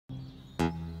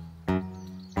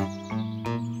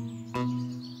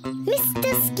Mister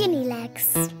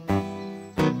Skinnylegs.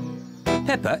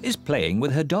 Peppa is playing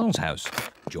with her doll's house.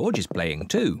 George is playing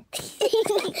too.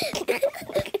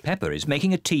 Peppa is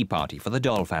making a tea party for the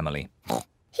doll family.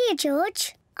 Here,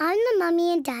 George. I'm the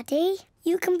mummy and daddy.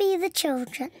 You can be the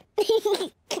children.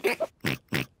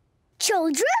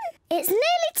 Children, it's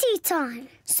nearly tea time,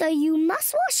 so you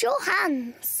must wash your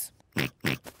hands.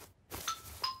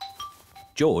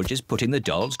 George is putting the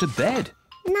dolls to bed.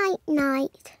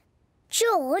 Night-night.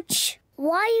 George,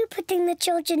 why are you putting the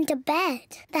children to bed?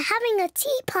 They're having a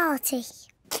tea party.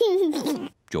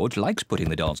 George likes putting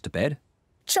the dolls to bed.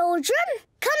 Children,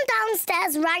 come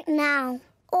downstairs right now,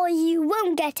 or you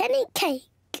won't get any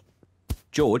cake.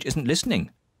 George isn't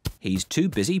listening. He's too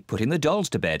busy putting the dolls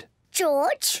to bed.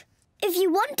 George, if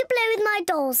you want to play with my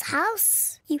doll's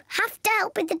house, you have to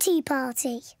help with the tea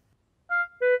party.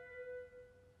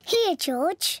 Here,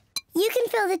 George. You can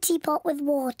fill the teapot with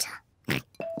water.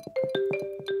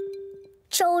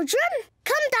 Children,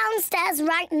 come downstairs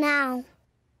right now.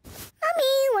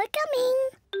 Mummy, we're coming.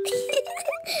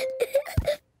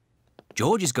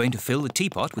 George is going to fill the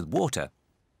teapot with water.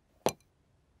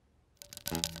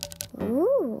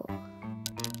 Ooh.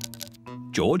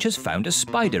 George has found a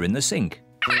spider in the sink.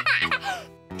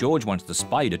 George wants the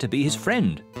spider to be his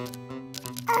friend.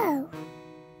 Oh.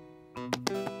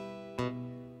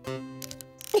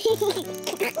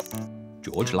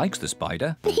 George likes the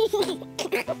spider.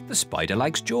 The spider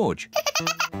likes George.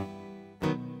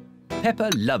 Peppa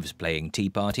loves playing tea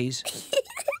parties.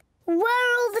 Where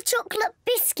are all the chocolate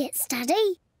biscuits,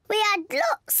 Daddy? We had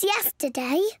lots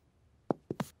yesterday.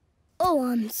 Oh,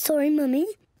 I'm sorry, Mummy.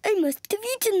 I must have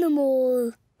eaten them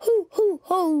all. Ho, ho,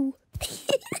 ho.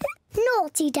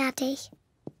 Naughty Daddy.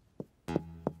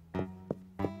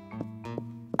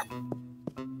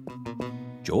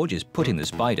 George is putting the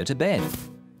spider to bed.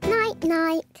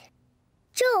 Night-night.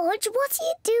 George, what are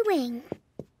you doing?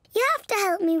 You have to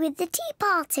help me with the tea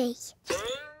party.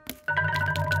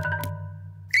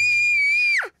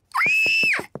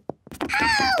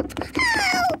 Help!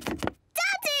 Help!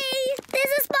 Daddy!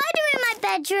 There's a spider in my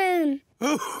bedroom.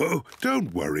 Oh,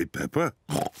 don't worry, Peppa.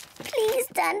 Please,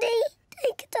 Daddy,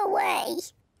 take it away.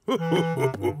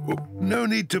 No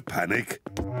need to panic.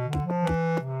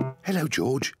 Hello,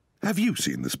 George. Have you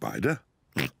seen the spider?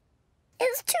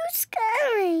 It's too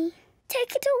scary.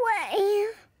 Take it away.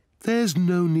 There's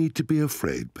no need to be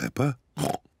afraid, Peppa.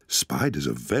 Spiders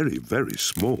are very, very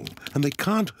small and they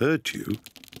can't hurt you.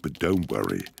 But don't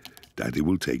worry. Daddy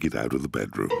will take it out of the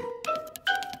bedroom.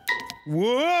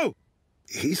 Whoa!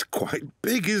 He's quite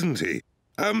big, isn't he?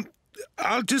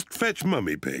 I'll just fetch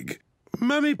Mummy Pig.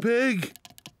 Mummy Pig!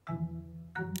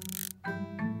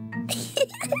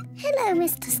 Hello,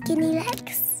 Mr.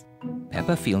 Skinnylegs.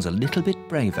 Peppa feels a little bit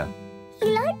braver. He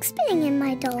likes being in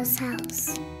my doll's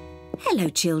house. Hello,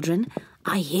 children.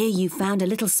 I hear you found a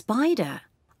little spider.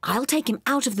 I'll take him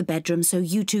out of the bedroom so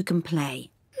you two can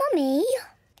play. Mummy,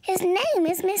 his name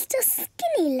is Mister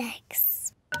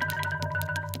Skinnylegs.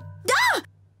 Ah!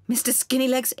 Mr.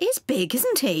 Skinnylegs is big,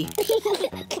 isn't he?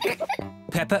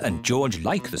 Peppa and George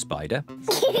like the spider.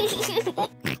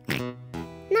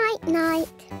 Night-night.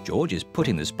 George is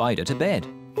putting the spider to bed.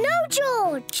 No,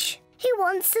 George. He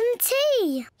wants some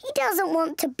tea. He doesn't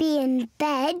want to be in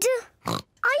bed. Are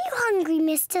you hungry,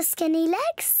 Mr.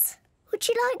 Skinnylegs? Would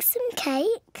you like some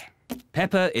cake?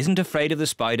 Peppa isn't afraid of the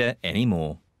spider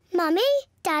anymore. Mummy,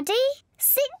 Daddy,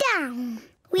 sit down.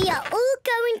 We are all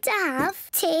going to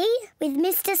have tea with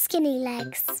Mr.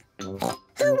 Skinnylegs.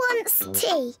 Who wants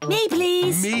tea? Me,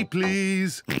 please. Me,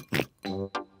 please.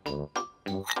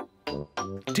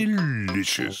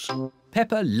 Delicious.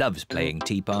 Peppa loves playing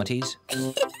tea parties.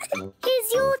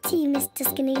 Here's your tea, Mr.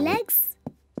 Skinnylegs.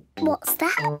 What's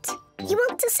that? You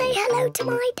want to say hello to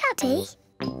my daddy?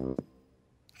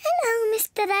 Hello,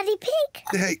 Mr. Daddy Pig.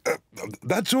 Hey,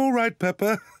 that's all right,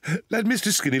 Peppa. Let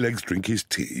Mr. Skinnylegs drink his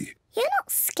tea. You're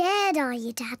not scared, are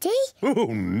you, Daddy? Oh,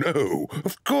 no,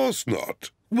 of course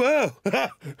not. Well,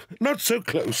 not so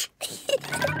close.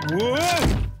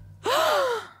 Whoa!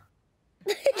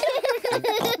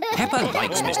 Peppa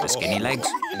likes Mr. Skinnylegs.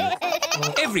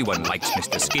 Everyone likes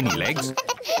Mr. Skinnylegs.